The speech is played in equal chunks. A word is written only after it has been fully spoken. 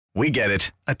We get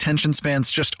it. Attention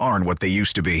spans just aren't what they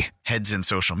used to be. Heads in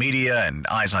social media and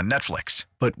eyes on Netflix.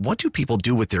 But what do people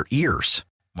do with their ears?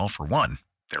 Well, for one,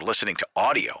 they're listening to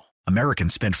audio.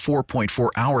 Americans spend 4.4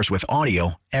 hours with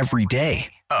audio every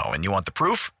day. Oh, and you want the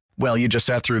proof? Well, you just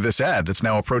sat through this ad that's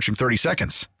now approaching 30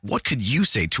 seconds. What could you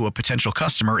say to a potential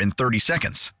customer in 30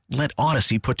 seconds? Let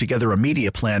Odyssey put together a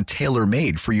media plan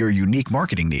tailor-made for your unique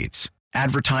marketing needs.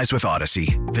 Advertise with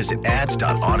Odyssey. Visit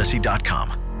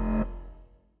ads.odyssey.com.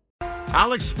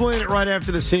 I'll explain it right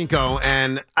after the Cinco,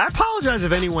 and I apologize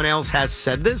if anyone else has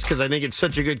said this because I think it's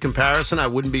such a good comparison. I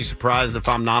wouldn't be surprised if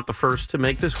I'm not the first to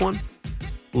make this one.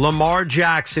 Lamar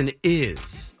Jackson is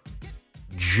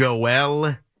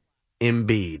Joel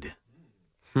Embiid.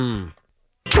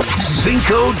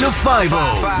 Cinco de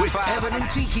Five-O with Evan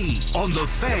and Tiki on The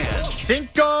Fan.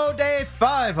 Cinco de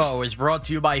Five-O is brought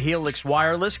to you by Helix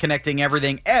Wireless, connecting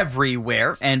everything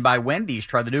everywhere, and by Wendy's.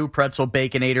 Try the new Pretzel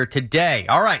Baconator today.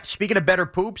 All right, speaking of better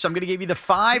poops, I'm going to give you the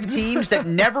 5 teams that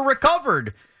never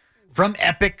recovered from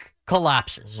epic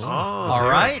collapses. All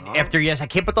right? After, yes, I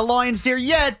can't put the Lions there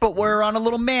yet, but we're on a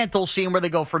little mantle seeing where they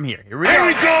go from here. Here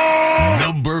we go.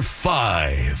 Number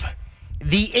 5.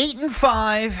 The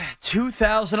 8-5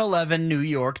 2011 New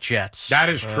York Jets. That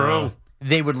is true.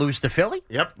 They would lose to Philly.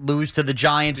 Yep. Lose to the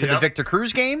Giants in the Victor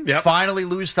Cruz game. Yep. Finally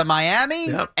lose to Miami.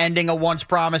 Yep. Ending a once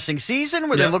promising season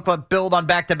where they look like build on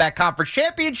back-to-back conference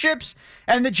championships.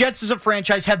 And the Jets as a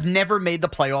franchise have never made the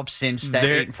playoffs since that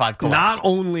 8-5 collapse. Not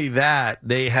only that,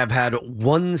 they have had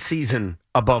one season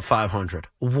above 500.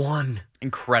 One.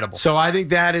 Incredible. So I think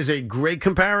that is a great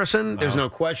comparison. There's no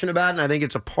question about it. And I think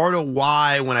it's a part of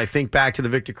why when I think back to the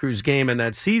Victor Cruz game and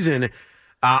that season,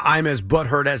 I'm as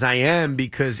butthurt as I am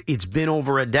because it's been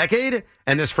over a decade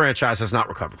and this franchise has not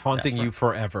recovered. Haunting you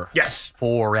forever. Yes.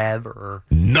 Forever.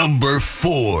 Number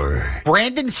 4.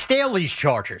 Brandon Staley's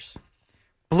Chargers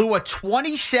blew a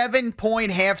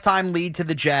 27-point halftime lead to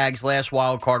the Jags last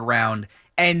wild card round.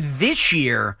 And this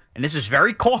year, and this is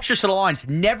very cautious of the Lions,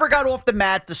 never got off the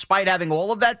mat despite having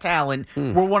all of that talent.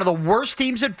 We're one of the worst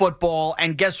teams in football.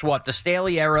 And guess what? The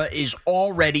Staley era is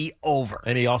already over.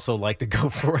 And he also liked to go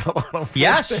for it a lot on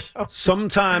Yes.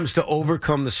 Sometimes to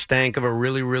overcome the stank of a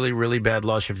really, really, really bad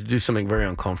loss, you have to do something very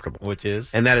uncomfortable. Which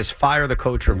is? And that is fire the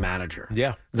coach or manager.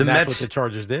 Yeah. The that's Mets, what the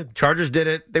Chargers did. Chargers did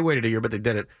it. They waited a year, but they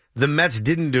did it. The Mets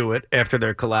didn't do it after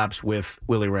their collapse with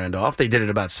Willie Randolph. They did it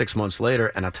about 6 months later.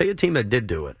 And I'll tell you a team that did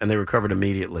do it, and they recovered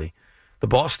immediately. The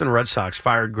Boston Red Sox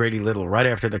fired Grady Little right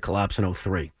after the collapse in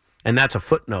 2003. And that's a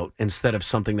footnote instead of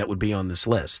something that would be on this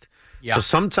list. Yeah. So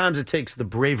sometimes it takes the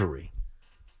bravery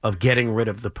of getting rid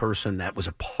of the person that was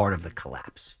a part of the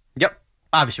collapse. Yep.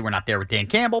 Obviously, we're not there with Dan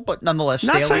Campbell, but nonetheless,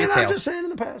 Not Staley saying and that, Taylor. just saying in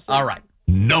the past. All right.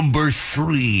 Number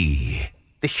 3.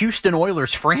 The Houston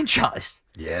Oilers franchise.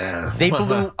 Yeah. They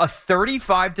blew a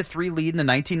 35-3 lead in the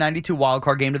 1992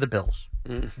 wildcard game to the Bills.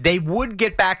 They would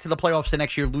get back to the playoffs the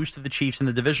next year, lose to the Chiefs in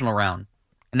the divisional round.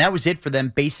 And that was it for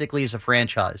them basically as a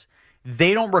franchise.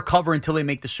 They don't recover until they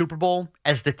make the Super Bowl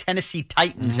as the Tennessee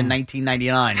Titans in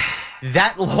 1999.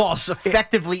 That loss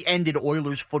effectively ended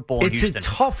Oilers football in Houston. It's a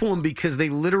tough one because they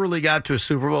literally got to a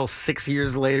Super Bowl 6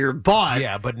 years later, but...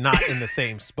 Yeah, but not in the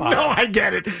same spot. No, I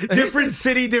get it. Different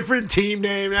city, different team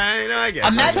name. I get it.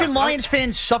 Imagine Lions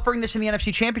fans suffering this in the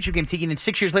NFC Championship game, and then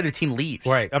 6 years later the team leaves.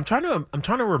 Right. I'm trying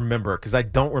to remember because I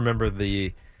don't remember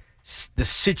the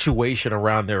situation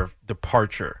around their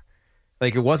departure.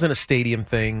 Like, it wasn't a stadium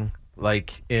thing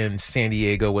like in San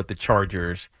Diego with the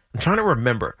Chargers. I'm trying to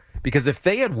remember because if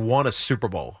they had won a Super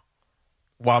Bowl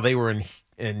while they were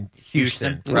in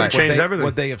Houston, Right. Changed everything.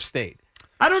 Would they have stayed?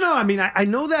 I don't know. I mean, I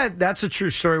know that that's a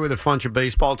true story with a bunch of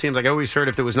baseball teams. Like I always heard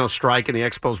if there was no strike and the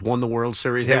Expos won the World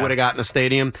Series, they would have gotten a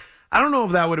stadium. I don't know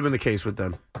if that would have been the case with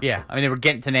them. Yeah, I mean, they were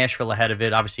getting to Nashville ahead of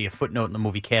it. Obviously, a footnote in the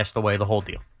movie Castaway, the whole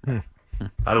deal.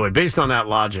 By the way, based on that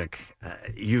logic,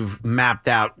 you've mapped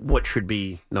out what should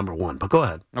be number 1. But go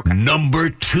ahead. Okay. Number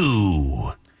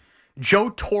 2. Joe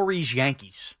Torre's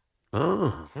Yankees.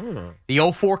 Oh. The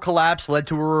 2004 collapse led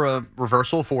to a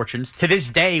reversal of fortunes. To this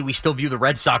day, we still view the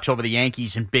Red Sox over the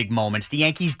Yankees in big moments. The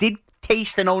Yankees did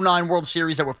taste an 2009 World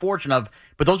Series that we're fortunate of,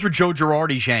 but those were Joe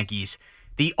Girardi's Yankees.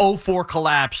 The 2004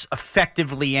 collapse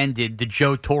effectively ended the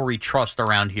Joe Torre trust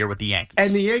around here with the Yankees.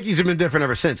 And the Yankees have been different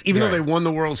ever since. Even though they won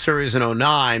the World Series in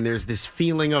 2009, there's this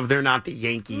feeling of they're not the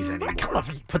Yankees anymore. I don't know if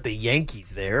you put the Yankees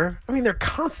there. I mean, they're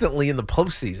constantly in the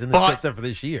postseason, except for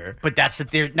this year. But that's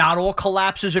that. Not all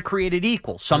collapses are created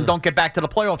equal. Some don't get back to the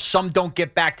playoffs. Some don't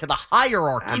get back to the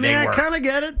hierarchy. I mean, I kind of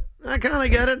get it. I don't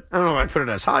know if I put it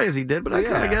as high as he did, but I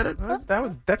kind of get it.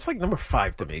 That's like number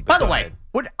 5 to me. By the way,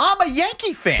 I'm a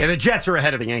Yankee fan. Yeah, the Jets are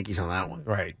ahead of the Yankees on that one.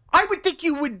 Right. I would think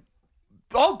you would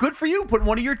Oh, good for you. Putting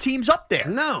one of your teams up there.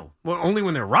 No. Well, only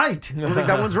when they're right. I don't think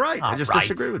that one's right. I just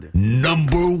disagree with you.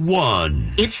 Number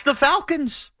 1. It's the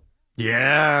Falcons.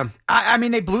 Yeah. I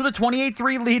mean, they blew the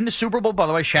 28-3 lead in the Super Bowl. By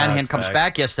the way, Shanahan comes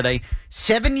back yesterday.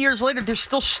 7 years later, they're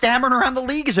still stammering around the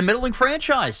league as a middling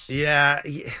franchise. Yeah.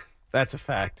 That's a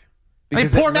fact. I mean,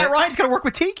 poor Matt Ryan's going to work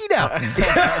with Tiki now.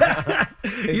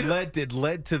 It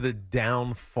led to the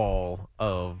downfall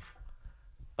of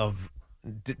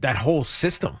that whole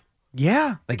system.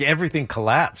 Yeah. Like everything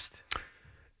collapsed.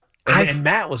 And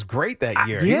Matt was great that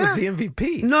year. Yeah. He was the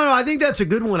MVP. No, I think that's a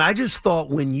good one. I just thought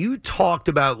when you talked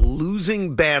about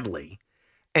losing badly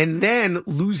and then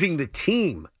losing the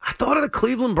team, I thought of the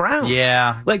Cleveland Browns.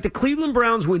 Yeah. Like the Cleveland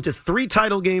Browns went to 3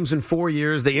 title games in 4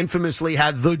 years. They infamously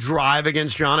had the drive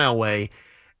against John Elway.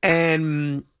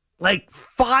 And like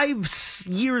 5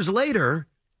 years later,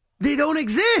 they don't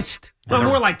exist. Well,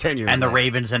 more like 10 years And later. the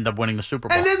Ravens end up winning the Super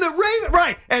Bowl. And then the Ravens,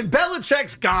 right. And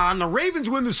Belichick's gone. The Ravens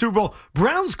win the Super Bowl.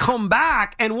 Browns come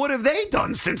back. And what have they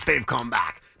done since they've come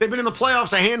back? They've been in the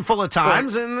playoffs a handful of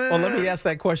times. Well, let me ask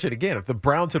that question again. If the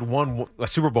Browns had won a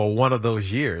Super Bowl one of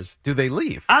those years, do they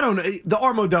leave? I don't know. The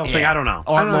Art Modell thing, I don't know. Art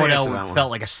I don't know the answer to that Modell one. felt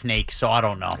like a snake, so I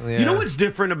don't know. Yeah. You know what's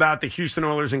different about the Houston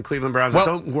Oilers and Cleveland Browns Well,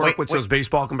 that don't work with those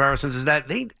baseball comparisons is that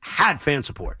they had fan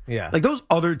support. Yeah. Like those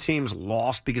other teams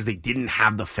lost because they didn't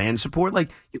have the fan support.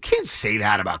 Like you can't say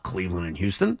that about Cleveland and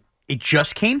Houston. It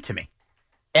just came to me.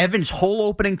 Evan's whole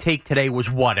opening take today was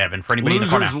what, Evan? For anybody in the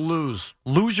car Losers now? lose.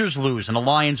 Losers lose, and the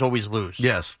Lions always lose.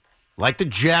 Yes. Like the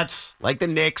Jets, like the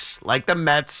Knicks, like the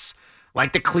Mets,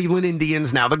 like the Cleveland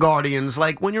Indians, now the Guardians.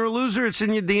 Like when you're a loser, it's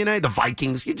in your DNA. The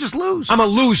Vikings, you just lose. I'm a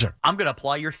loser. I'm going to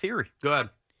apply your theory. Go ahead.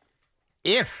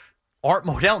 If Art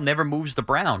Modell never moves the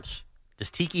Browns,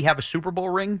 does Tiki have a Super Bowl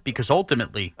ring? Because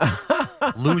ultimately,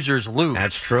 losers lose.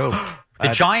 That's true.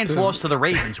 The Giants lost to the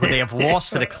Ravens, where they have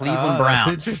lost to the Cleveland Browns.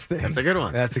 That's interesting. That's a good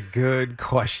one. That's a good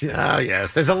question. Oh,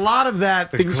 yes. There's a lot of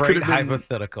that. Things could have been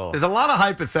hypothetical. There's a lot of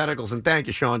hypotheticals, and thank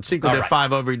you, Sean. Cinco All de right.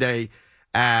 Five every day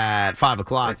at 5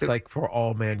 o'clock. It's like For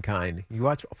All Mankind. You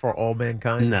watch For All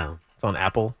Mankind? No. It's on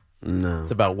Apple. No. It's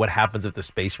about what happens if the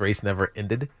space race never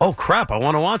ended. Oh, crap. I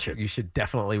want to watch it. You should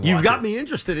definitely watch it. You've got me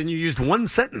interested, and you used one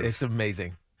sentence. It's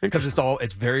amazing. Because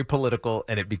it's very political,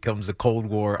 and it becomes a Cold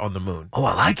War on the moon. Oh,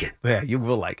 I like it. Yeah, you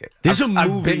will like it. There's a I've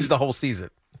movie- binged the whole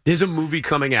season. There's a movie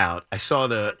coming out. I saw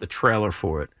the trailer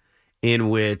for it, in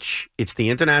which it's the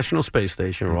International Space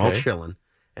Station. We're all Okay. chilling.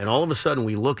 And all of a sudden,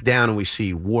 we look down and we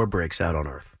see war breaks out on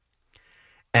Earth.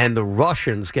 And the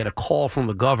Russians get a call from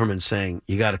the government saying,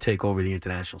 you got to take over the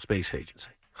International Space Agency.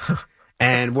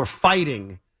 And we're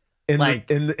fighting. In Like-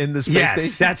 the space Yes,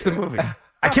 station? that's the movie.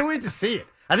 I can't wait to see it.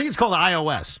 I think it's called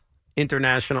iOS,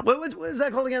 International. What is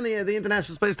that called again? The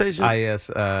International Space Station? ISS.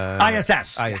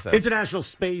 ISS. International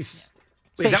Space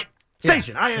Station.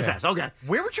 Station. ISS. Okay.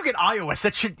 Where would you get iOS?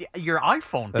 That should your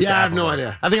iPhone. That's Yeah, I have no Apple.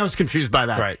 idea. I think I was confused by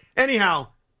that. Right. Anyhow,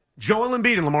 Joel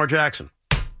Embiid and Lamar Jackson.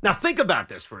 Now think about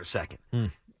this for a second.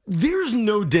 There's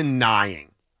no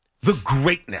denying the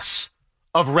greatness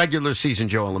of regular season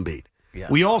Joel Embiid. Yeah.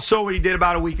 We all saw what he did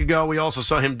about a week ago. We also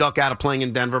saw him duck out of playing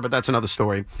in Denver, but that's another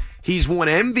story. He's won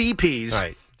MVPs.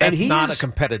 Right. And That's he not is, a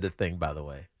competitive thing, by the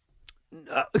way.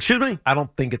 excuse me? I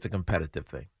don't think it's a competitive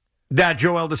thing. That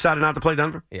Joel decided not to play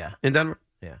Denver? Yeah. In Denver?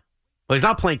 Yeah. Well, he's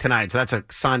not playing tonight, so that's a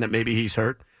sign that maybe he's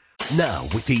hurt. Now,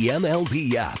 with the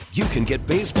MLB app, you can get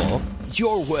baseball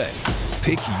your way.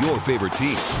 Pick your favorite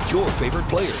team, your favorite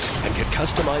players, and get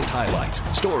customized highlights,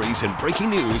 stories, and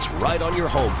breaking news right on your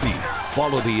home feed.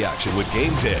 Follow the action with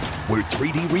Game Day, where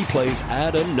 3D replays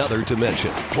add another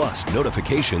dimension. Plus,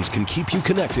 notifications can keep you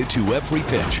connected to every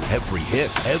pitch, every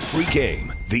hit, every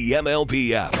game. The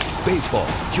MLB app. Baseball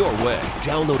your way.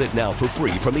 Download it now for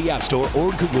free from the App Store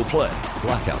or Google Play.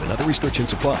 Blackout and other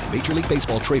restrictions apply. Major League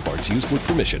Baseball trademarks used with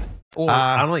permission.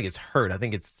 I don't think it's hurt. I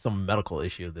think it's some medical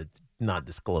issue that's not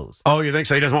disclosed. Oh, you think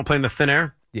so? He doesn't want to play in the thin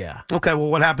air? Yeah. Okay, well,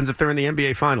 what happens if they're in the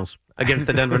NBA Finals against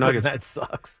the Denver Nuggets? That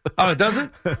sucks. Oh, it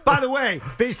doesn't? By the way,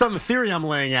 based on the theory I'm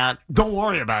laying out, don't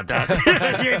worry about that.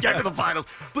 You ain't get to the finals.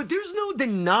 But there's no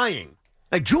denying.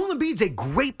 Like, Joel Embiid's a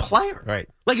great player. Right.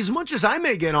 Like, as much as I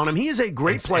may get on him, he is a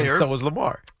great player. And so is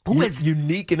Lamar. Who is-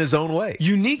 unique in his own way.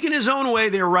 Unique in his own way,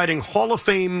 they're writing Hall of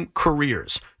Fame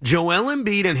careers. Joel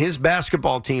Embiid and his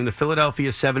basketball team, the Philadelphia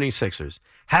 76ers,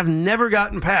 have never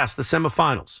gotten past the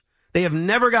semifinals. They have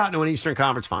never gotten to an Eastern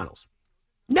Conference Finals.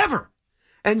 Never.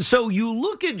 And so you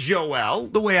look at Joel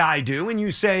the way I do, and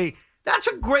you say, that's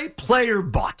a great player,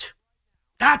 but.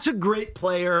 That's a great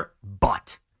player,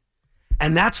 but.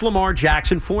 and that's Lamar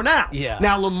Jackson for now. Yeah.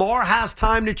 Now, Lamar has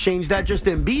time to change that, just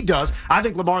Embiid does. I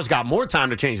think Lamar's got more time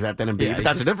to change that than Embiid, but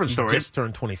that's a different story. He just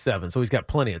turned 27, so he's got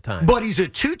plenty of time. But he's a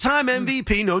two-time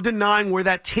MVP, no denying where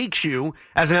that takes you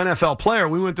as an NFL player.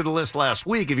 We went through the list last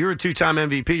week. If you're a two-time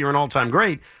MVP, you're an all-time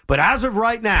great. But as of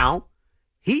right now,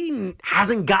 he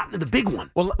hasn't gotten to the big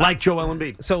one like Joel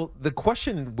Embiid. So the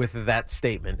question with that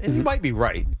statement, and you might be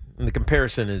right, and the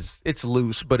comparison it's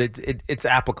loose, but it's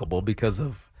applicable because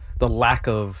of the lack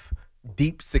of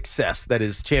deep success that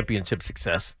is championship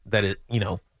success that it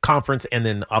conference and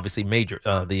then obviously major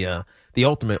the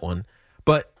ultimate one.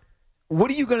 But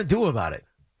what are you going to do about it?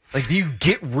 Like, do you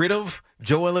get rid of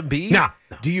Joel Embiid? No.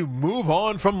 Do you move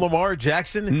on from Lamar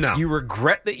Jackson? No. You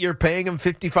regret that you're paying him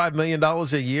 $55 million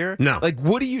a year? No. Like,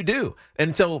 what do you do?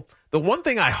 And so the one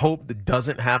thing I hope that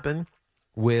doesn't happen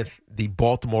with the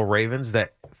Baltimore Ravens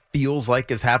that feels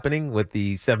like is happening with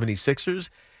the 76ers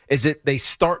is that they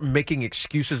start making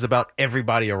excuses about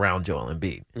everybody around Joel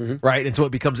Embiid, right? And so it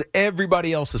becomes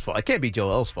everybody else's fault. It can't be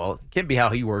Joel's fault. It can't be how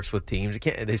he works with teams. It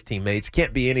can't his teammates. It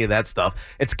can't be any of that stuff.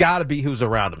 It's got to be who's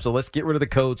around him. So let's get rid of the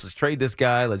coach. Let's trade this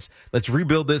guy. Let's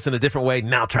rebuild this in a different way.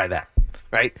 Now try that,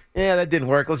 right? Yeah, that didn't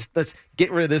work. Let's get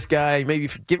rid of this guy. Maybe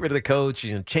get rid of the coach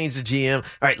and change the GM. All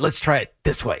right, let's try it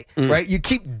this way, right? You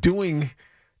keep doing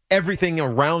everything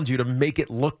around you to make it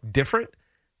look different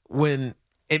when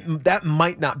that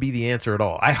might not be the answer at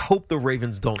all. I hope the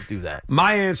Ravens don't do that.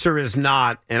 My answer is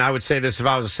not, and I would say this if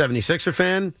I was a 76er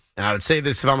fan, and I would say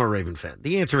this if I'm a Raven fan.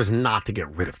 The answer is not to get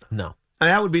rid of them. No. And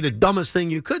that would be the dumbest thing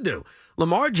you could do.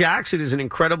 Lamar Jackson is an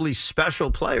incredibly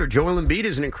special player. Joel Embiid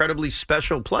is an incredibly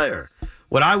special player.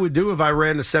 What I would do if I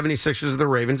ran the 76ers or the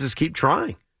Ravens is keep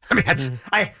trying. I mean,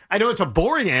 I know it's a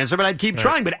boring answer, but I'd keep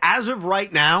trying. But as of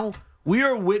right now, we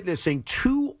are witnessing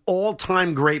two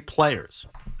all-time great players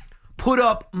put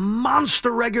up monster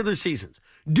regular seasons,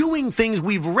 doing things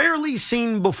we've rarely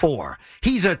seen before.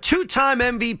 He's a two-time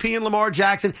MVP in Lamar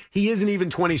Jackson. He isn't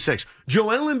even 26.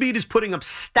 Joel Embiid is putting up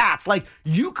stats. Like,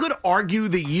 you could argue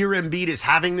the year Embiid is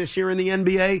having this year in the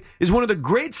NBA is one of the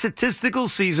great statistical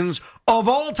seasons of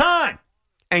all time.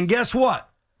 And guess what?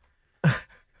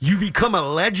 You become a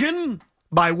legend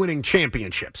by winning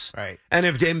championships. Right. And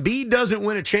if Embiid doesn't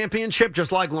win a championship,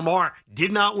 just like Lamar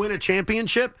did not win a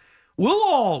championship, we'll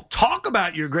all talk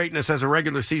about your greatness as a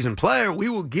regular season player. We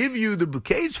will give you the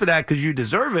bouquets for that because you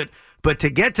deserve it. But to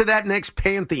get to that next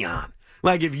pantheon,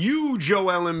 like if you,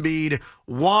 Joel Embiid,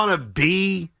 want to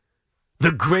be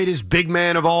the greatest big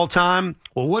man of all time,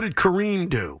 well, what did Kareem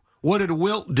do? What did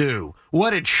Wilt do?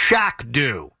 What did Shaq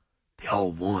do? They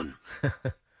all won.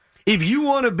 If you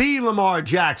want to be Lamar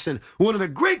Jackson, one of the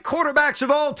great quarterbacks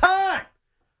of all time,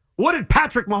 what did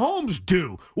Patrick Mahomes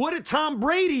do? What did Tom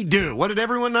Brady do? What did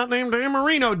everyone not named Dan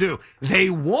Marino do? They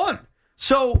won.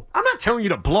 So I'm not telling you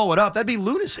to blow it up. That'd be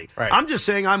lunacy. Right. I'm just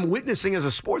saying I'm witnessing as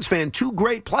a sports fan two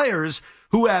great players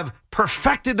who have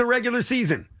perfected the regular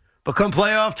season. But come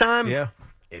playoff time, it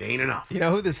ain't enough. You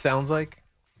know who this sounds like?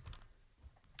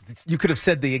 You could have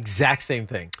said the exact same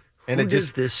thing. And Who it does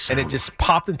just this sound and it just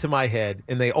popped into my head.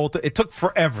 And it took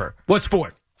forever. What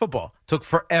sport? Football. Took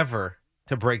forever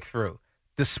to break through,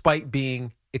 despite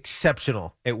being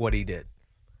exceptional at what he did.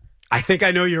 I think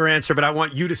I know your answer, but I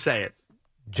want you to say it.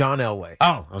 John Elway.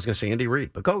 Oh, I was going to say Andy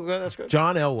Reid, but go, that's good.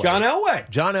 John Elway.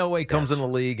 John Elway comes in the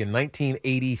league in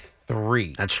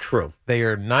 1983. That's true. They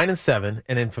are 9-7,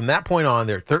 and then from that point on,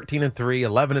 they're 13-3,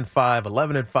 11-5,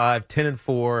 11-5,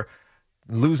 10-4,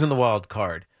 losing the wild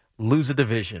card, lose a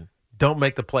division, don't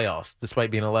make the playoffs despite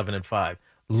being 11-5,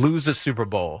 lose the Super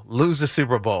Bowl,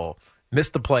 miss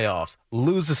the playoffs,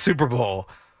 lose the Super Bowl.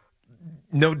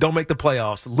 No, don't make the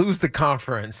playoffs. Lose the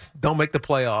conference. Don't make the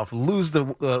playoff. Lose the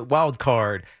wild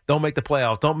card. Don't make the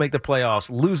playoffs. Don't make the playoffs.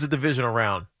 Lose the divisional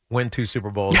round. Win 2 Super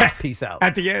Bowls. Peace out.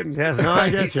 At the end, yes. No, I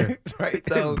get you. Right.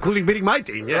 So, including beating my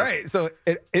team. Yeah. Right. So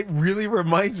it really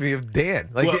reminds me of Dan.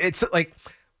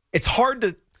 It's hard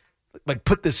to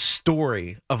put this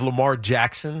story of Lamar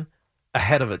Jackson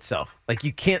ahead of itself. Like,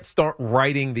 you can't start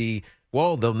writing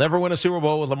they'll never win a Super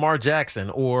Bowl with Lamar Jackson,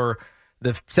 or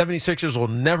the 76ers will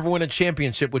never win a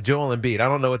championship with Joel Embiid. I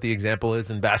don't know what the example is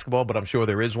in basketball, but I'm sure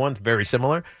there is one very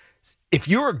similar. If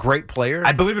you're a great player,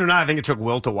 I believe it or not, I think it took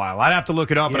Wilt a while. I'd have to look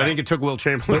it up, but I think it took Wilt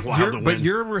Chamberlain a while to win. But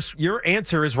your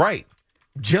answer is right.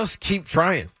 Just keep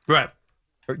trying. Right.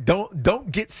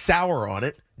 Don't get sour on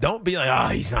it. Don't be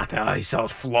like, he's not that. He's so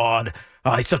flawed.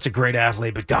 He's such a great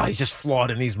athlete, but he's just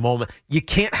flawed in these moments. You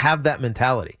can't have that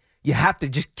mentality. You have to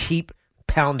just keep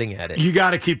pounding at it. You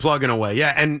got to keep plugging away.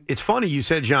 Yeah, and it's funny you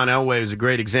said John Elway was a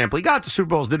great example. He got to Super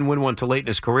Bowls, didn't win one till late in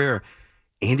his career.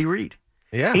 Andy Reid.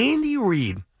 Yeah. Andy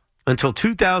Reid, until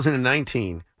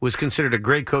 2019, was considered a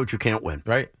great coach who can't win.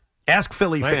 Right. Ask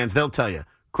Philly fans; they'll tell you.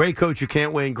 Great coach who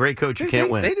can't win. Great coach who can't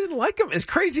win. They didn't like him. As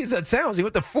crazy as that sounds, he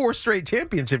went to 4 straight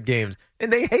championship games,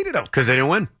 and they hated him because they didn't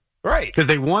win. Right. Because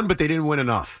they won, but they didn't win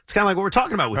enough. It's kind of like what we're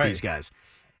talking about with these guys.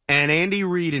 And Andy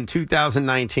Reid in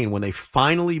 2019, when they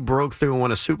finally broke through and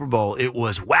won a Super Bowl, it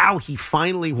was, wow, he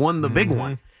finally won the big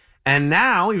one. And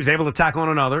now he was able to tack on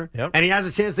another, and he has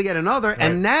a chance to get another. Right.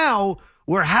 And now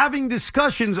we're having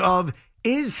discussions of,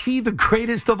 is he the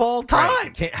greatest of all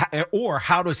time? Right. Or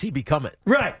how does he become it?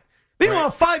 Right.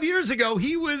 Meanwhile, 5 years ago,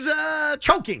 he was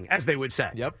choking, as they would say.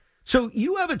 Yep. So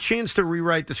you have a chance to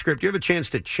rewrite the script. You have a chance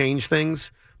to change things.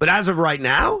 But as of right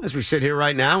now, as we sit here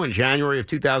right now in January of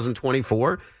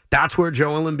 2024, that's where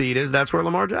Joel Embiid is. That's where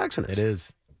Lamar Jackson is. It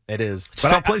is. It is. It's a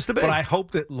tough place to be. But I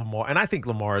hope that Lamar, and I think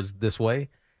Lamar is this way,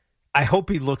 I hope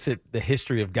he looks at the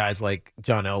history of guys like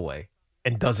John Elway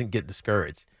and doesn't get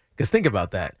discouraged. Because think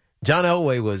about that. John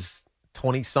Elway was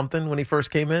 20-something when he first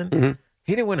came in. Mm-hmm.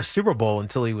 He didn't win a Super Bowl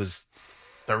until he was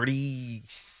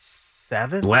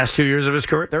 37. Last 2 years of his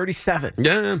career? 37.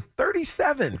 Yeah.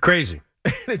 37. Crazy.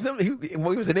 He was an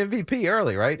MVP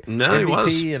early, right? No, MVP, he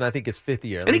was. And I think his 5th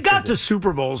year. And he got to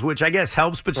Super Bowls, which I guess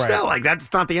helps, but still, like,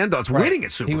 that's not the end all. It's winning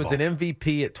at Super Bowl. He was an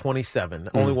MVP at 27.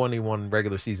 Only one he won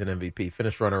regular season MVP.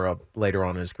 Finished runner-up later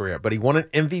on in his career. But he won an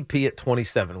MVP at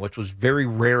 27, which was very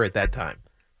rare at that time,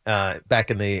 back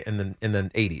in the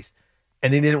 80s.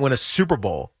 And he didn't win a Super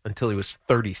Bowl until he was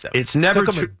 37. It's never it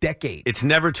took him a decade. It's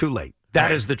never too late.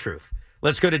 That is the truth.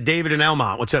 Let's go to David in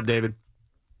Elmont. What's up, David?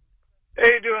 How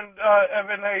you doing,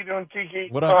 Evan? How you doing, Tiki?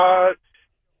 What up?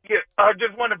 I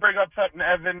just want to bring up something,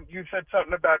 Evan. You said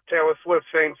something about Taylor Swift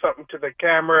saying something to the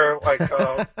camera, like,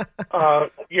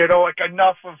 like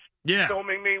enough of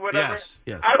filming me, whatever.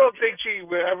 Yes. I don't think she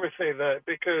would ever say that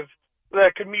because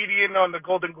the comedian on the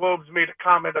Golden Globes made a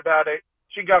comment about it.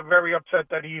 She got very upset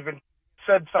that he even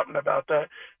said something about that.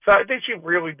 So I think she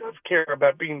really does care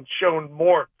about being shown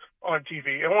more on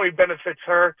TV. It only benefits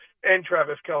her and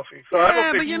Travis Kelce. So I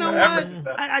don't think but you know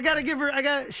what? I got to give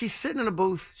her. She's sitting in a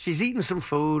booth. She's eating some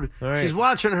food. Right. She's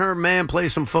watching her man play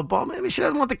some football. Maybe she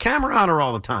doesn't want the camera on her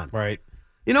all the time. Right.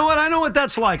 You know what? I know what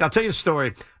that's like. I'll tell you a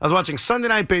story. I was watching Sunday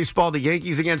Night Baseball, the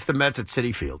Yankees against the Mets at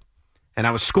Citi Field. And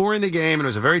I was scoring the game, and it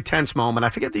was a very tense moment. I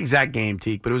forget the exact game,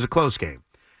 Teak, but it was a close game.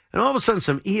 And all of a sudden,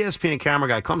 some ESPN camera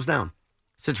guy comes down,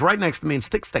 sits right next to me, and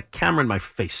sticks the camera in my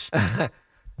face.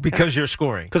 Because you're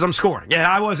scoring. Because I'm scoring. Yeah,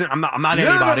 I'm not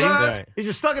anybody. Right. He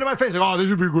just stuck it in my face. Like, oh, this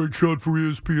would be a great shot for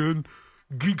ESPN.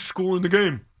 Geek scoring the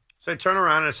game. So I turned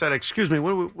around and I said, excuse me,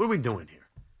 what are we doing here?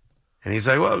 And he's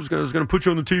like, well, I was going to put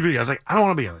you on the TV. I was like, I don't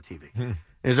want to be on the TV. And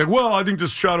he's like, well, I think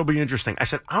this shot will be interesting. I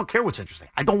said, I don't care what's interesting.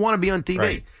 I don't want to be on TV.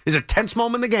 Right. There's a tense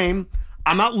moment in the game.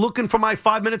 I'm not looking for my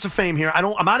 5 minutes of fame here.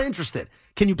 I'm not interested.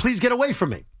 Can you please get away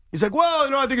from me? He's like,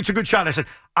 well, I think it's a good shot. I said,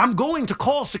 I'm going to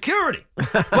call security.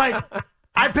 Like,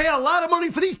 I pay a lot of money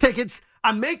for these tickets.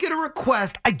 I'm making a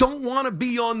request. I don't want to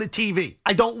be on the TV.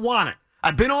 I don't want it.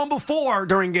 I've been on before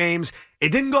during games.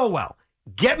 It didn't go well.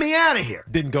 Get me out of here.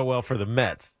 Didn't go well for the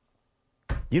Mets.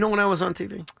 You know when I was on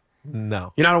TV?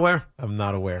 No. You're not aware? I'm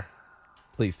not aware.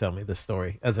 Please tell me this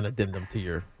story as an addendum to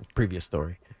your previous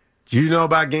story. Do you know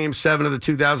about Game 7 of the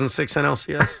 2006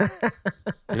 NLCS?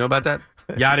 You know about that?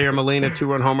 Yadier Molina,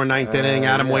 2-run homer, ninth inning.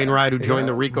 Adam Wainwright, who joined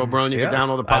the Rico Brun. You can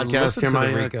download the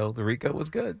podcast. The Rico was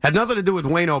good. Had nothing to do with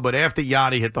Waino, but after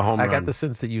Yachty hit the home run. I got the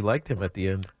sense that you liked him at the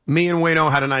end. Me and Waino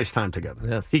had a nice time together.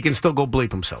 Yes. He can still go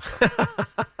bleep himself.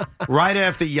 Right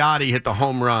after Yachty hit the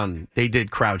home run, they did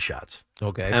crowd shots.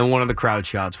 Okay. And one of the crowd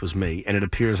shots was me, and it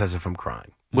appears as if I'm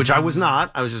crying, which I was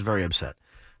not. I was just very upset.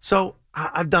 So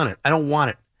I've done it. I don't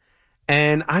want it.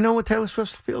 And I know what Taylor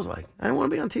Swift feels like. I don't want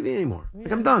to be on TV anymore.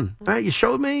 Like, I'm done. All right, you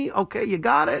showed me. Okay, you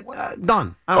got it.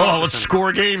 Done. Let's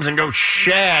score games and go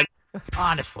shag.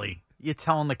 Honestly, you're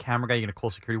telling the camera guy you're going to call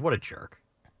security. What a jerk.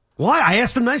 Why? I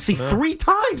asked him nicely 3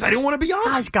 times. I didn't want to be on.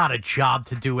 Guy's got a job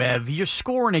to do, Ev. You're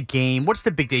scoring a game. What's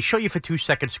the big deal? Show you for 2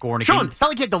 seconds scoring a game. It's not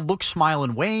like you had to look, smile,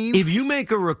 and wave. If you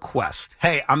make a request,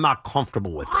 hey, I'm not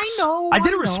comfortable with this. I know. I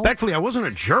did it respectfully. I wasn't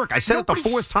a jerk. I said it the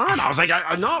 4th time. I was like,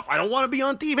 enough. I don't want to be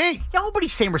on TV.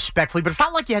 Nobody's saying respectfully, but it's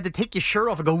not like you had to take your shirt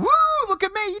off and go, woo, look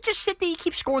at me. You just sit there, you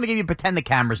keep scoring the game, you pretend the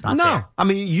camera's not there. No. I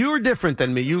mean, you're different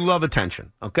than me. You love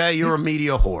attention, okay? You're a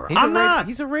media whore. I'm not.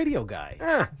 He's a radio guy.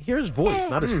 Yeah. Hear his voice,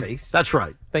 not his face. That's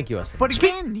right. Thank you, Essie. But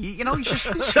again, you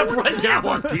should except right now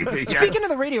on TV. Speaking of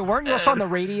the radio, weren't you also on the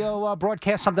radio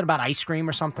broadcast something about ice cream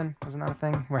or something? Wasn't that a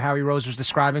thing where Howie Rose was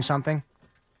describing something?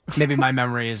 Maybe my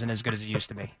memory isn't as good as it used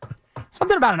to be.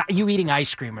 Something about you eating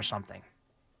ice cream or something.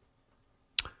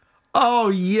 Oh,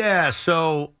 yeah.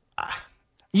 So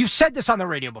you've said this on the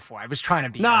radio before. I was trying to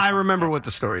be. No, I remember what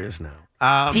the story is now.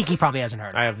 Tiki probably hasn't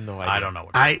heard. I have no idea. I don't know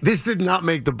what This did not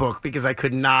make the book because I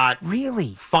could not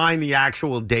Really? find the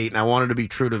actual date, and I wanted to be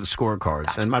true to the scorecards.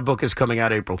 Gotcha. And my book is coming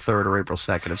out April 3rd or April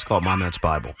 2nd. It's called My Mets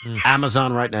Bible.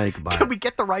 Amazon right now, you can buy Can it. we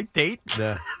get the right date?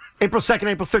 Yeah. April 2nd,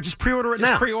 April 3rd. Just pre-order it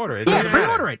Just now. pre-order it. Yeah, Doesn't matter.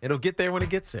 pre-order it. It'll get there when it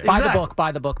gets there. Buy the Exactly. book,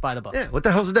 buy the book, buy the book. Yeah, what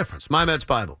the hell's the difference? My Mets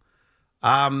Bible.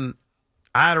 I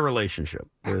had a relationship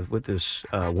with this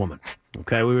woman.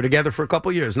 Okay, we were together for a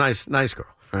couple years. Nice girl,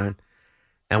 right?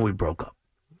 And we broke up.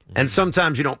 And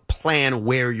sometimes you don't plan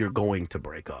where you're going to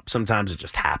break up. Sometimes it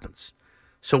just happens.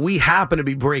 So we happened to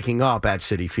be breaking up at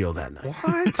Citi Field that night.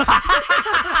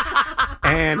 What?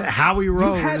 And Howie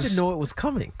Rose. You had to know it was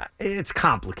coming. It's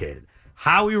complicated.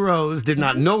 Howie Rose did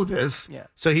not know this,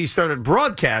 so he started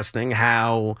broadcasting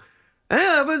how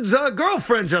Evan's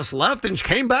girlfriend just left and she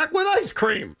came back with ice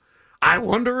cream. I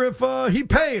wonder if he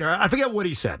paid her. I forget what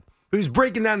he said. He was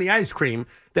breaking down the ice cream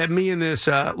that me and this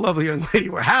lovely young lady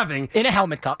were having. In a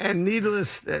helmet cup. And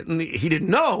needless, he didn't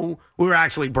know we were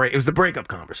actually it was the breakup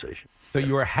conversation. So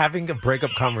you were having a breakup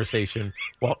conversation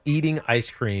while eating ice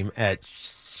cream at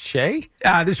Shea?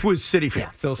 This was Citi Field.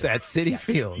 So it's at Citi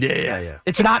Field. Yeah.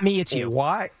 It's not me, it's you.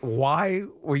 Why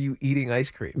were you eating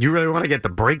ice cream? You really want to get the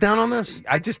breakdown on this?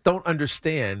 I just don't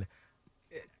understand.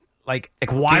 Like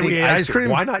why we getting ate ice cream?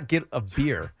 Why not get a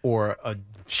beer or a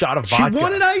shot of She vodka?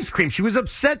 wanted ice cream. She was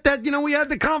upset that, we had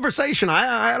the conversation.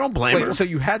 I don't blame her. Wait, so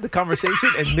you had the conversation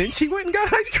and then she went and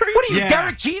got ice cream? What are you, Yeah.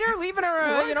 Derek Jeter, leaving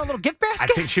her a little gift I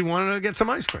basket? think she wanted to get some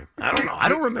ice cream. I don't know. I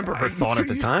don't remember her thought at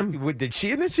the time. Did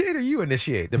she initiate or you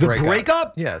initiate the The breakup?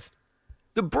 breakup? Yes.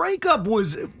 The breakup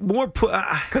was more...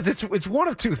 Because it's one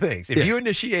of two things. If you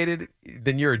initiated,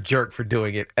 then you're a jerk for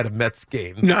doing it at a Mets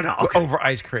game. No, okay. Over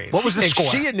ice cream. What was the and score?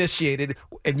 She initiated,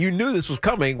 and you knew this was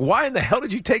coming. Why in the hell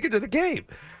did you take her to the game?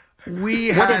 We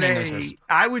What had inning is this?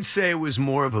 I would say it was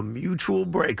more of a mutual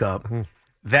breakup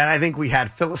that I think we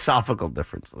had philosophical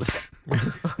differences.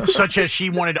 Such as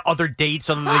she wanted other dates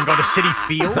other than go to Citi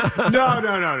Field?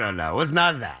 No. It was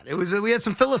not that. It was we had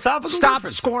some philosophical Stop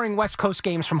differences. scoring West Coast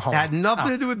games from home. It had nothing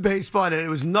to do with baseball. And it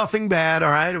was nothing bad,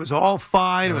 all right? It was all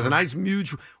fine. It was a nice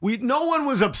mutual. No one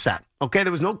was upset, okay?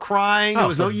 There was no crying. There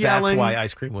was no yelling. That's why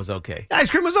ice cream was okay. Ice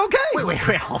cream was okay. Wait,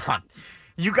 hold on.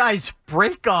 You guys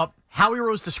break up. Howie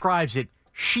Rose describes it.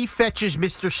 She fetches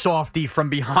Mr. Softy from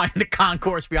behind the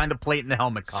concourse, behind the plate in the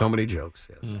helmet cup. So many jokes,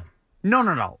 yes.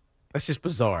 No. That's just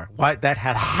bizarre. Why that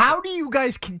has to How do you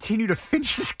guys continue to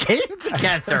finish this game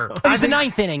together? It was the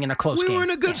ninth inning in a close We game. were in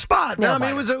a good spot. Yeah, No, I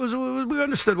mean, it was we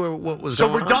understood what was So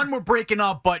going we're on. done. We're breaking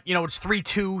up, but it's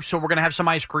 3-2. So we're gonna have some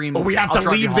ice cream. But we have I'll to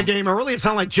drive you leave the home. game early. It's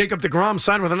not like Jacob deGrom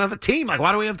signed with another team. Like,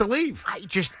 why do we have to leave?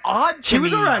 Just odd to She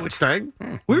was me. all right with staying.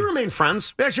 We remained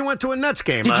friends. We actually went to a Nets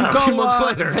game Did you a few months go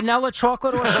later. vanilla,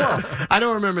 chocolate, or syrup? I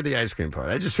don't remember the ice cream part.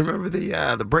 I just remember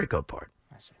the breakup part.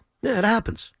 Yeah, it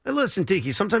happens. And listen,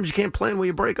 Tiki, sometimes you can't plan when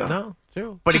you break up. No,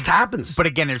 true. But it happens. But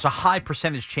again, there's a high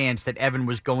percentage chance that Evan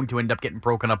was going to end up getting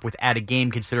broken up with at a game,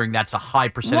 considering that's a high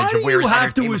percentage Why of do where you his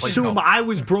have to entertainment plays assume go. I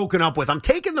was broken up with? I'm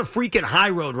taking the freaking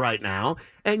high road right now,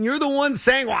 and you're the one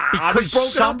saying, "Wow, I was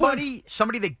Because broken up with."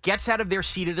 somebody that gets out of their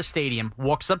seat at a stadium,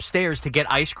 walks upstairs to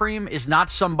get ice cream, is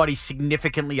not somebody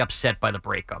significantly upset by the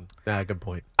breakup. Good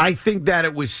point. I think that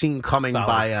it was seen coming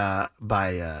by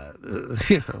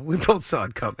we both saw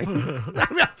it coming.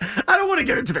 I don't want to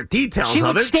get into the details She of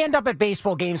would it. stand up at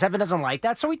baseball games. Evan doesn't like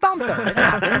that, so we dumped her. It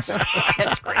happens.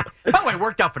 That's great. By the way, it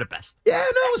worked out for the best. Yeah, no,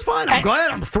 it was fine. I'm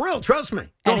glad. I'm thrilled. Trust me.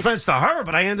 No and offense to her,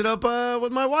 but I ended up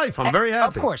with my wife. I'm very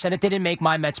happy. Of course, and it didn't make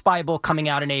My Mets Bible coming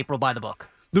out in April by the book.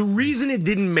 The reason it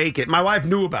didn't make it, my wife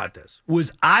knew about this,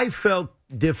 was I felt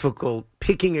difficult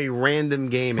picking a random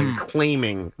game and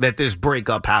claiming that this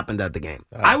breakup happened at the game.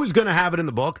 I was going to have it in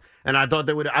the book, and I thought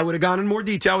I would have gone in more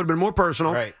detail. It would have been more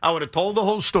personal. Right. I would have told the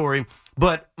whole story.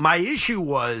 But my issue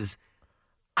was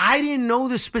I didn't know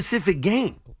the specific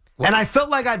game. And I felt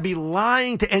like I'd be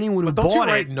lying to anyone who But don't you bought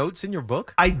write it. notes in your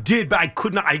book? I did, but I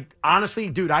could not. I honestly,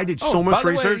 dude, I did so much by the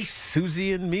way, research.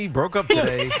 Susie and me broke up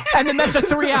today. And the Mets are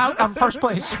 3 out of first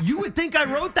place. You would think I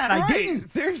wrote that. I Right, didn't.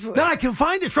 seriously. No, I can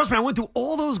find it. Trust me. I went through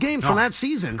all those games from that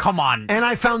season. Come on. And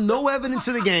I found no evidence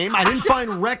of the game. I didn't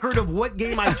find record of what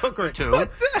game I took her to.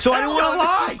 So I didn't want to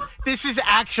lie. This is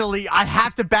actually, I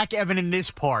have to back Evan in this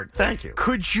part. Thank you.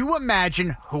 Could you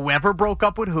imagine whoever broke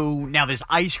up with who, now there's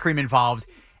ice cream involved,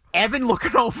 Evan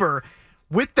looking over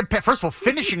with first of all,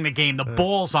 finishing the game, the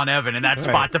balls on Evan in that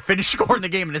spot to finish scoring the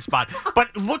game in this spot.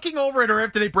 But looking over at her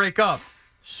after they break up,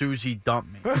 Susie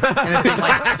dumped me. And then being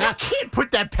like, you can't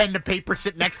put that pen to paper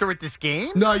sitting next to her at this game?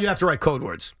 No, you have to write code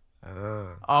words.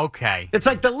 Okay. It's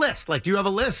like the list. Like, do you have a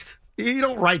list? You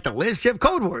don't write the list. You have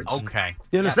code words. Okay.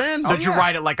 You understand? Did you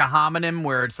write it like a homonym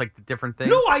where it's like the different things?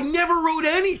 No, I never wrote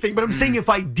anything. But I'm saying if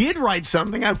I did write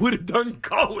something, I would have done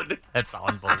code. That's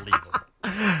unbelievable.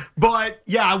 But,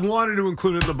 yeah, I wanted to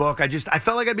include it in the book. I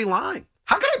felt like I'd be lying.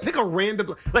 How could I pick a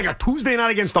random, like a Tuesday night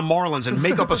against the Marlins and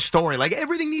make up a story? Like,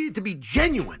 everything needed to be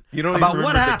genuine. You don't about even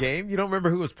what remember happened. the game? You don't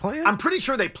remember who was playing? I'm pretty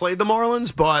sure they played the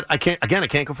Marlins, but I can't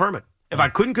confirm it. If I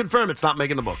couldn't confirm, it's not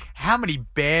making the book. How many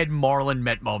bad Marlin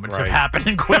Met moments have happened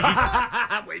in Queens?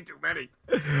 Way too many.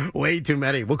 Way too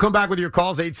many. We'll come back with your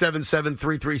calls,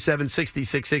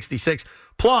 877-337-6666.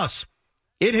 Plus,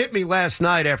 it hit me last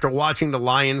night after watching the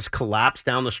Lions collapse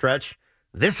down the stretch.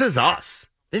 This is us.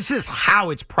 This is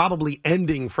how it's probably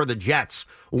ending for the Jets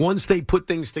once they put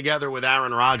things together with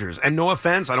Aaron Rodgers. And no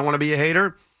offense, I don't want to be a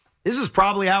hater. This is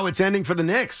probably how it's ending for the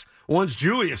Knicks once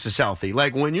Julius is healthy.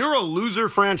 Like, when you're a loser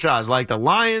franchise like the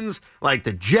Lions, like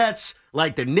the Jets,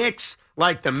 like the Knicks,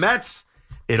 like the Mets,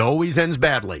 it always ends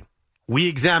badly. We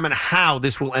examine how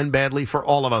this will end badly for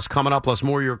all of us. Coming up, plus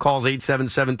more of your calls,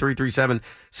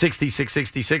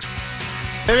 877-337-6666.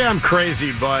 Maybe I'm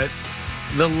crazy, but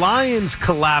the Lions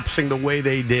collapsing the way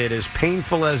they did, as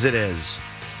painful as it is,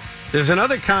 there's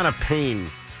another kind of pain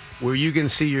where you can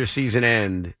see your season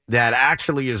end that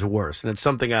actually is worse, and it's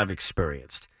something I've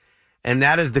experienced. And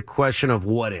that is the question of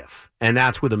what if, and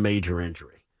that's with a major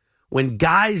injury. When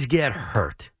guys get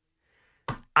hurt,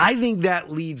 I think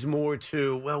that leads more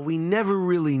to, well, we never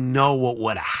really know what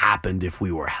would have happened if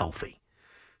we were healthy.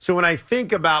 So when I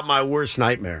think about my worst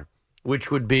nightmare,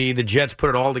 which would be the Jets put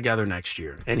it all together next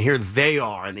year, and here they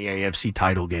are in the AFC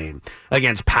title game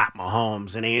against Pat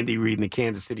Mahomes and Andy Reid and the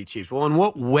Kansas City Chiefs. Well, in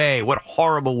what way, what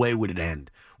horrible way would it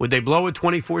end? Would they blow a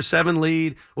 24-7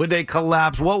 lead? Would they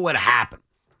collapse? What would happen?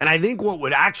 And I think what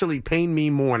would actually pain me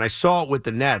more, and I saw it with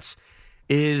the Nets,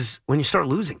 is when you start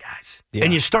losing guys. Yeah.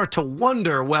 And you start to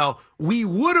wonder, well, we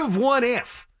would have won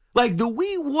if. Like, the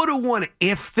we would have won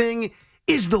if thing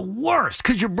is the worst,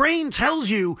 because your brain tells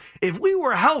you if we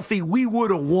were healthy, we would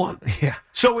have won. Yeah.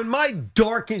 So in my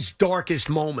darkest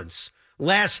moments,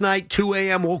 last night, 2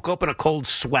 a.m., woke up in a cold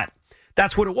sweat.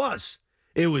 That's what it was.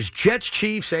 It was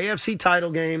Jets-Chiefs, AFC title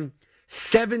game.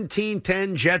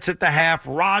 17-10 Jets at the half.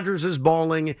 Rodgers is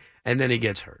bowling, and then he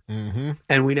gets hurt. Mm-hmm.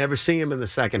 And we never see him in the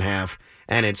second half.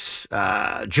 And it's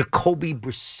Jacoby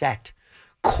Brissett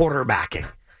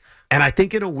quarterbacking. And I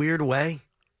think in a weird way,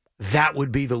 that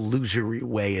would be the losery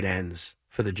way it ends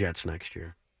for the Jets next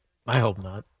year. I hope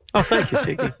not. Oh, thank you,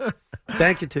 Tiki.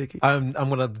 Thank you, Tiki. I'm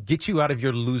going to get you out of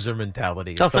your loser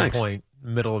mentality at some point,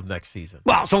 middle of next season.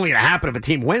 Well, it's only going to happen if a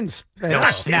team wins. They'll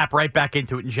snap right back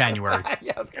into it in January.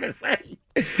 Yeah, I was going to say.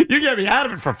 You get me out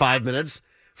of it for 5 minutes.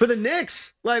 For the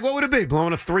Knicks, like, what would it be?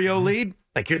 Blowing a 3-0 lead?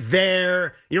 Like, you're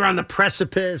there, you're on the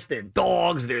precipice, they're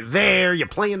dogs, they're there, you're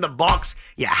playing the Bucks,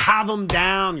 you have them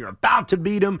down, you're about to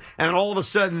beat them, and all of a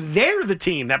sudden, they're the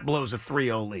team that blows a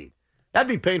 3-0 lead. That'd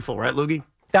be painful, right, Loogie?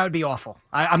 That would be awful.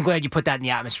 I'm glad you put that in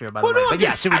the atmosphere, by the way. No, but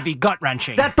yes, it would be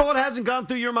gut-wrenching. That thought hasn't gone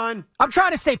through your mind? I'm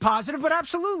trying to stay positive, but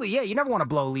absolutely, yeah, you never want to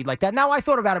blow a lead like that. Now, I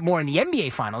thought about it more in the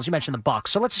NBA Finals. You mentioned the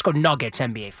Bucks, so let's just go Nuggets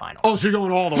NBA Finals. Oh, so you're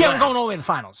going all the way? Yeah, we're going all the way to the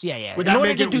Finals. Yeah. Would that in order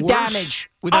make to it do worse? damage.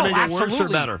 Would that make it absolutely. worse or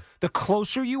better? The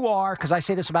closer you are, because I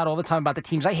say this about all the time about the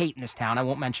teams I hate in this town, I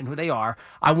won't mention who they are,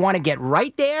 I want to get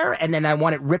right there, and then I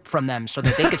want it ripped from them so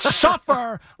that they could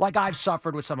suffer like I've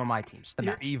suffered with some of my teams.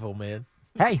 You're evil, man.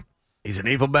 Hey. He's an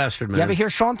evil bastard, man. You ever hear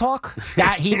Sean talk?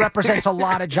 That he represents a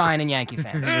lot of Giant and Yankee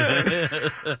fans.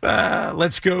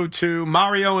 Let's go to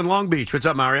Mario in Long Beach. What's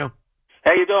up, Mario?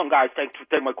 How you doing, guys? Thanks for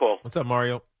taking my call. What's up,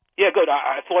 Mario? Yeah, good.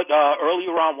 I thought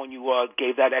earlier on when you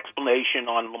gave that explanation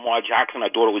on Lamar Jackson, I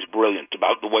thought it was brilliant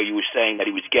about the way you were saying that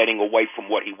he was getting away from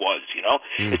what he was, you know?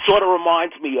 It sort of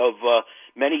reminds me of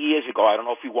many years ago, I don't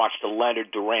know if you watched the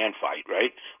Leonard-Duran fight,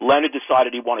 right? Leonard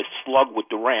decided he wanted to slug with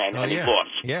Duran, and he lost.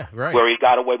 Yeah, right. Where he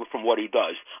got away from what he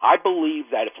does. I believe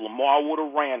that if Lamar would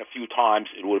have ran a few times,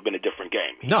 it would have been a different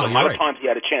game. No, a lot of times he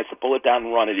had a chance to pull it down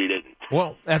and run it, he didn't.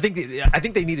 Well, I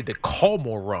think they needed to call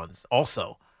more runs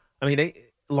also. I mean,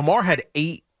 Lamar had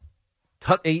eight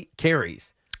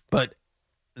carries, but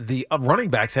the running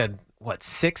backs had,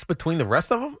 6 between the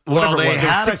rest of them? Well, they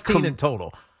had 16 in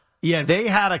total. Yeah, they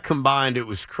had a combined, it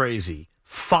was crazy,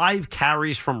 5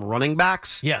 carries from running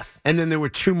backs. Yes. And then there were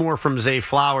 2 more from Zay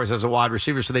Flowers as a wide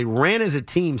receiver. So they ran as a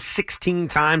team 16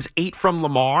 times, 8 from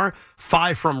Lamar,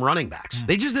 5 from running backs.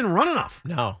 They just didn't run enough.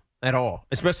 No, at all,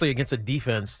 especially against a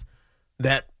defense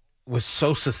that was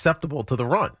so susceptible to the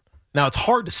run. Now, it's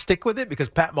hard to stick with it because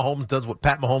Pat Mahomes does what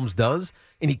Pat Mahomes does,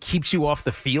 and he keeps you off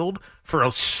the field for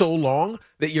so long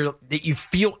that you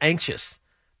feel anxious.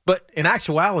 But in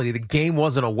actuality, the game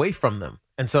wasn't away from them.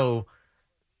 And so,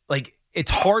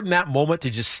 it's hard in that moment to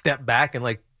just step back and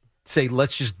like say,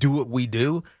 let's just do what we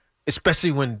do,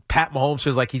 especially when Pat Mahomes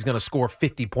feels like he's going to score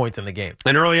 50 points in the game.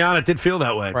 And early on, it did feel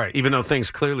that way, right? Even though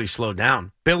things clearly slowed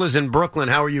down. Bill is in Brooklyn.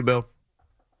 How are you, Bill?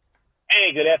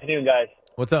 Hey, good afternoon, guys.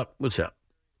 What's up? What's up?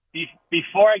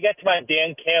 Before I get to my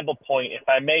Dan Campbell point, if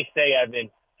I may say, Evan,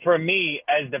 for me,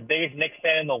 as the biggest Knicks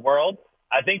fan in the world,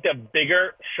 I think the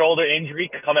bigger shoulder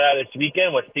injury coming out of this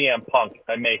weekend was CM Punk,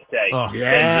 I may say. Oh,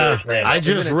 yeah. I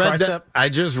just read that. I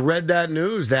just read that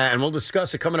news, and we'll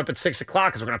discuss it coming up at 6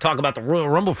 o'clock because we're going to talk about the Royal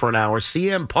Rumble for an hour.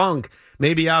 CM Punk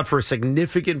may be out for a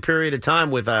significant period of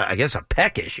time with, I guess, a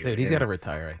pec issue. Dude, he's got to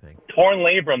retire, I think. Torn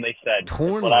labrum, they said.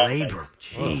 Torn labrum.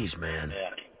 Jeez, man.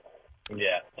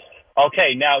 Yeah.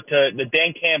 Okay, now to the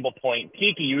Dan Campbell point.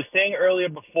 Kiki, you were saying earlier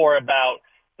before about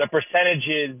the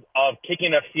percentages of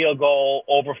kicking a field goal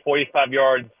over 45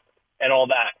 yards and all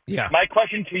that. Yeah. My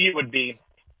question to you would be,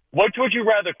 what would you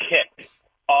rather kick?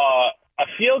 A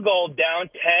field goal down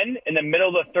 10 in the middle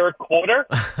of the third quarter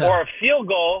or a field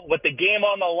goal with the game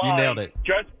on the line? You nailed it.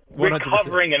 Just 100%.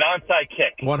 recovering an onside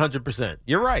kick. 100%.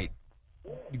 You're right.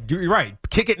 You're right.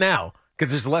 Kick it now because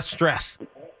there's less stress,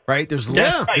 right? There's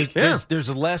less.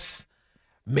 There's less,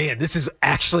 man, this is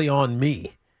actually on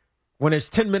me. When there's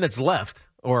 10 minutes left,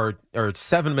 or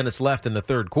 7 minutes left in the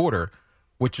third quarter,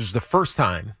 which was the first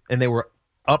time, and they were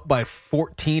up by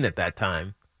 14 at that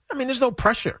time. I mean, there's no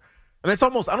pressure. I mean, it's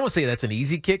almost, I don't want to say that's an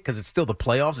easy kick because it's still the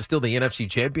playoffs, it's still the NFC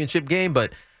Championship game,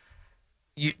 but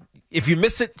if you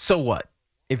miss it, so what?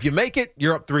 If you make it,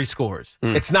 you're up 3 scores.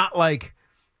 It's not like,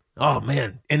 oh,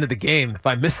 man, end of the game. If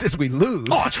I miss this, we lose.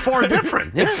 Oh, it's far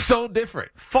different. It's so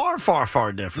different. Far, far,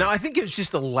 far different. Now, I think it's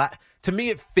just to me,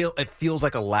 it feels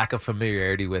like a lack of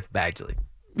familiarity with Badgley.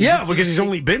 Yeah, because he's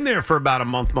only been there for about a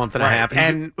month and a half.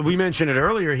 And we mentioned it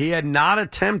earlier. He had not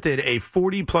attempted a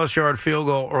 40-plus yard field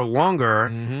goal or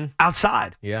longer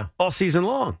outside all season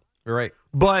long. Right.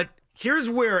 But here's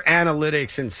where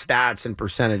analytics and stats and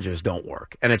percentages don't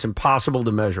work, and it's impossible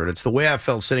to measure it. It's the way I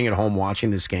felt sitting at home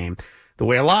watching this game, the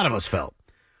way a lot of us felt.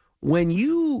 When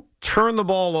you turn the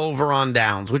ball over on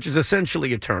downs, which is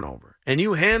essentially a turnover, and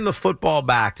you hand the football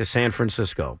back to San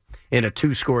Francisco in a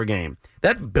 2-score game,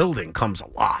 that building comes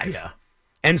alive. Yeah.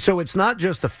 And so it's not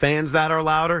just the fans that are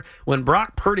louder. When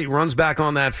Brock Purdy runs back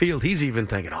on that field, he's even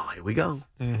thinking, oh, here we go.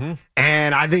 Mm-hmm.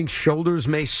 And I think shoulders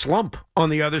may slump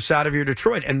on the other side of your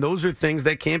Detroit. And those are things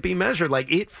that can't be measured.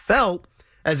 Like, it felt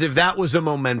as if that was a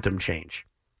momentum change.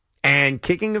 And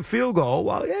kicking a field goal,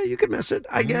 well, yeah, you could miss it.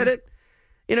 I get it.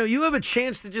 You know, you have a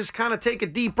chance to just kind of take a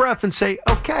deep breath and say,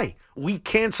 okay, we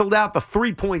canceled out the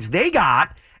 3 points they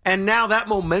got. And now that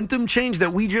momentum change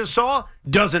that we just saw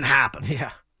doesn't happen.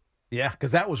 Yeah,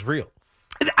 because that was real.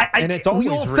 And it's always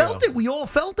real. Felt it. We all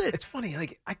felt it. It's funny.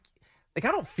 I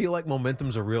don't feel like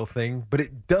momentum's a real thing, but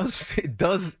it does.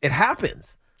 It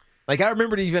happens. Like, I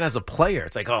remember it even as a player.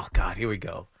 It's like, oh, God, here we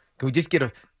go. Can we just get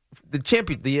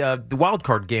the wild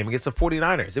card game against the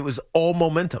 49ers? It was all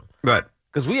momentum. Right.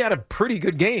 Because we had a pretty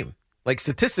good game. Like,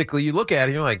 statistically, you look at it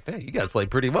and you're like, hey, you guys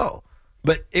played pretty well.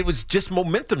 But it was just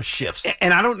momentum shifts.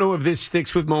 And I don't know if this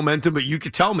sticks with momentum, but you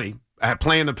could tell me,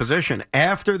 playing the position,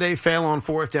 after they fail on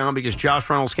 4th down because Josh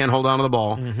Reynolds can't hold on to the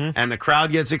ball, and the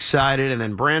crowd gets excited, and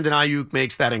then Brandon Ayuk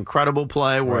makes that incredible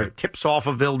play where it tips off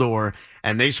of Vildor,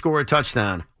 and they score a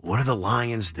touchdown. What do the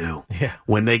Lions do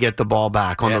when they get the ball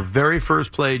back? On the very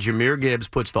first play, Jahmyr Gibbs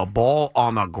puts the ball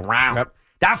on the ground. Yep.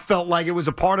 That felt like it was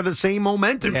a part of the same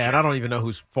momentum. Yeah, and I don't even know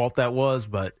whose fault that was,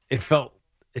 but it felt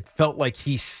like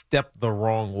he stepped the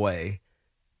wrong way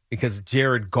because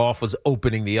Jared Goff was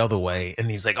opening the other way, and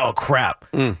he was like, oh, crap.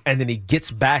 And then he gets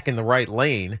back in the right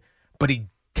lane, but he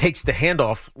takes the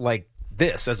handoff like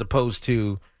this as opposed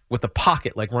to with a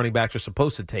pocket like running backs are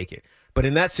supposed to take it. But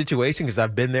in that situation, because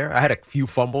I've been there, I had a few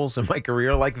fumbles in my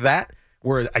career like that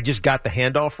where I just got the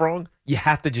handoff wrong. You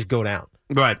have to just go down.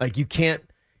 Right. Like, you can't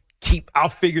I'll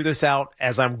figure this out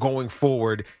as I'm going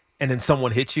forward, and then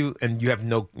someone hits you, and you have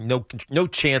no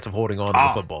chance of holding on to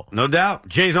the football. No doubt.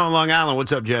 Jay's on Long Island.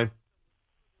 What's up, Jay?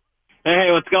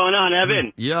 Hey, what's going on,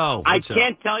 Evan? Yo, I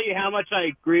can't tell you how much I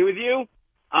agree with you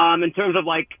in terms of,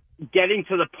 like, getting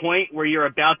to the point where you're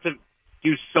about to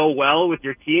do so well with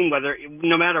your team,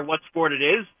 no matter what sport it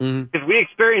is. Because we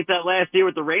experienced that last year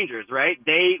with the Rangers, right?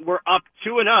 They were up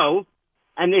 2-0,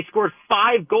 and they scored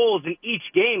 5 goals in each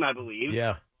game, I believe.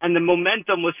 Yeah. And the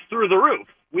momentum was through the roof.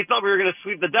 We thought we were going to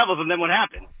sweep the Devils, and then what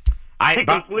happened? They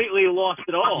completely lost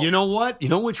it all. You know what? You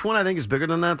know which one I think is bigger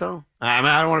than that, though? I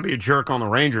mean, I don't want to be a jerk on the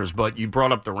Rangers, but you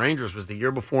brought up the Rangers was the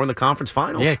year before in the conference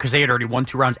finals. Yeah, because they had already won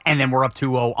 2 rounds, and then we're up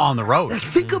 2-0 on the road.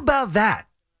 Think about that.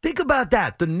 Think about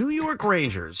that. The New York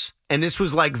Rangers, and this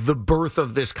was like the birth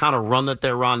of this kind of run that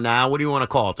they're on now. What do you want to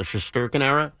call it? The Shesterkin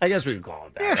era? I guess we can call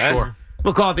it that. Yeah, right? sure.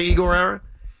 We'll call it the Igor era.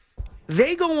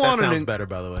 They go on. That sounds better,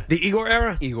 by the way. The Igor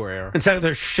era? Igor era. Instead of the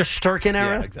Shesterkin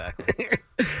era? Yeah, exactly.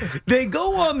 They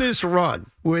go on this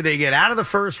run where they get out of the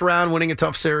first round winning a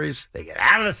tough series. They get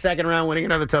out of the second round winning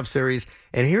another tough series.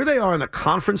 And here they are in the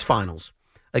conference finals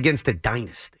against the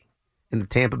dynasty in the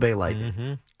Tampa Bay Lightning.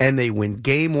 Mm-hmm. And they win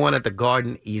game 1 at the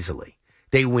Garden easily.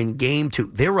 They win game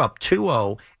 2. They're up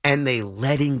 2-0, and they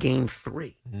led in game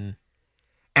 3. Mm.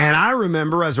 And I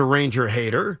remember as a Ranger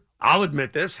hater, I'll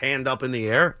admit this, hand up in the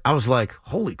air, I was like,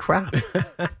 holy crap. First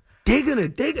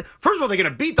of all, they're going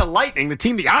to beat the Lightning, the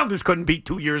team the Islanders couldn't beat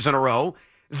 2 years in a row.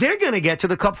 They're going to get to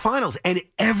the Cup Finals, and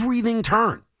everything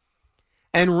turned.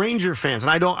 And Ranger fans,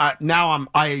 and I'm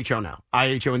IHO now.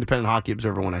 IHO, Independent Hockey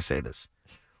Observer, when I say this.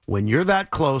 When you're that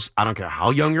close, I don't care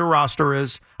how young your roster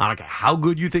is, I don't care how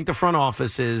good you think the front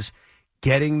office is,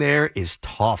 getting there is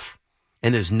tough.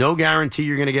 And there's no guarantee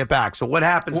you're going to get back. So what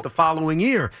happens the following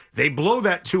year? They blow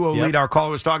that 2-0 lead our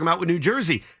caller was talking about with New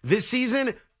Jersey. This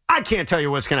season, I can't tell you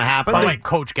what's going to happen. By the way,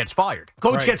 coach gets fired.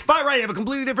 Coach gets fired, right? You have a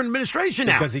completely different administration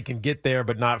now. Because he can get there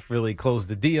but not really close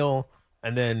the deal.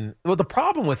 And then, the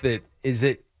problem with it is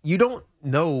that you don't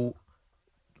know,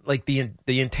 like, the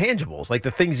intangibles, like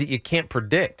the things that you can't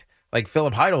predict. Like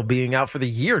Philip Heidel being out for the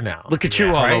year now. Look at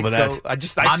you all over that. So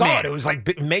I saw it. It was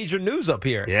like major news up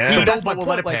here. Yeah. But that's my point.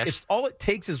 Let it pass. If all it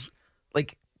takes is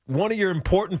like one of your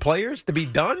important players to be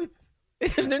done,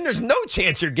 then there's no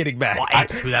chance you're getting back. Well,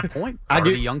 to that point, part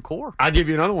of the young core. I'll give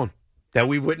you another one that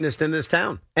we've witnessed in this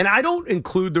town. And I don't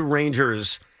include the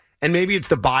Rangers, and maybe it's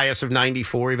the bias of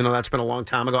 94, even though that's been a long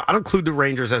time ago. I don't include the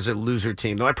Rangers as a loser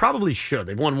team, though I probably should.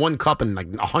 They've won one cup in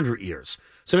like 100 years.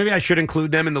 So maybe I should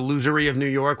include them in the losery of New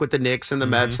York with the Knicks and the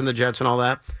Mets and the Jets and all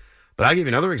that. But I'll give you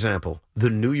another example.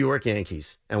 The New York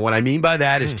Yankees. And what I mean by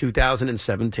that is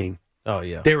 2017. Oh,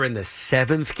 yeah. They're in the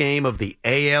 7th game of the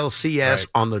ALCS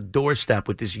on the doorstep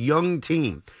with this young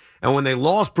team. And when they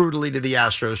lost brutally to the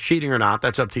Astros, cheating or not,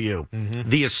 that's up to you. Mm-hmm.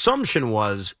 The assumption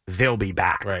was they'll be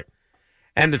back. Right.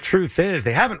 And the truth is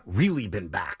they haven't really been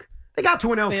back. They got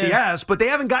to an LCS, but they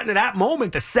haven't gotten to that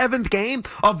moment, the 7th game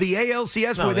of the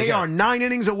ALCS, where they are 9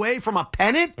 innings away from a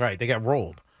pennant. Right, they got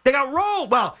rolled.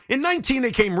 Well, in 19,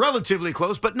 they came relatively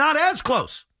close, but not as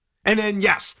close. And then,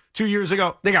 2 years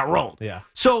ago, they got rolled. Yeah.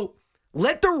 So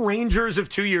let the Rangers of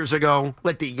 2 years ago,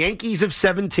 let the Yankees of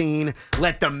 17,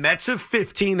 let the Mets of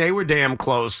 15, they were damn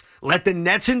close, let the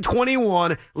Nets in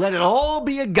 21, let it all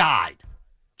be a guide.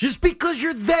 Just because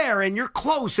you're there and you're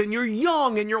close and you're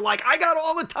young and you're like, I got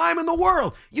all the time in the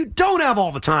world. You don't have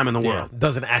all the time in the world.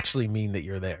 Doesn't actually mean that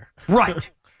you're there. Right.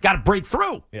 Got to break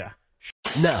through. Yeah.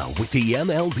 Now, with the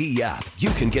MLB app,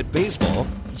 you can get baseball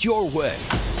your way.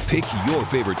 Pick your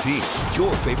favorite team,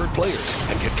 your favorite players,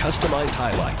 and get customized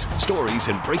highlights, stories,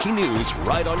 and breaking news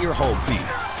right on your home feed.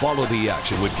 Follow the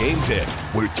action with Game 10,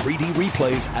 where 3D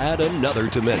replays add another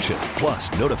dimension.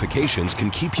 Plus, notifications can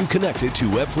keep you connected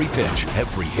to every pitch,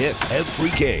 every hit,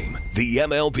 every game. The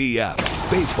MLB app.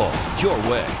 Baseball your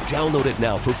way. Download it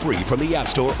now for free from the App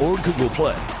Store or Google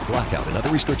Play. Blackout and other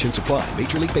restrictions apply.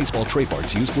 Major League Baseball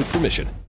trademarks used with permission.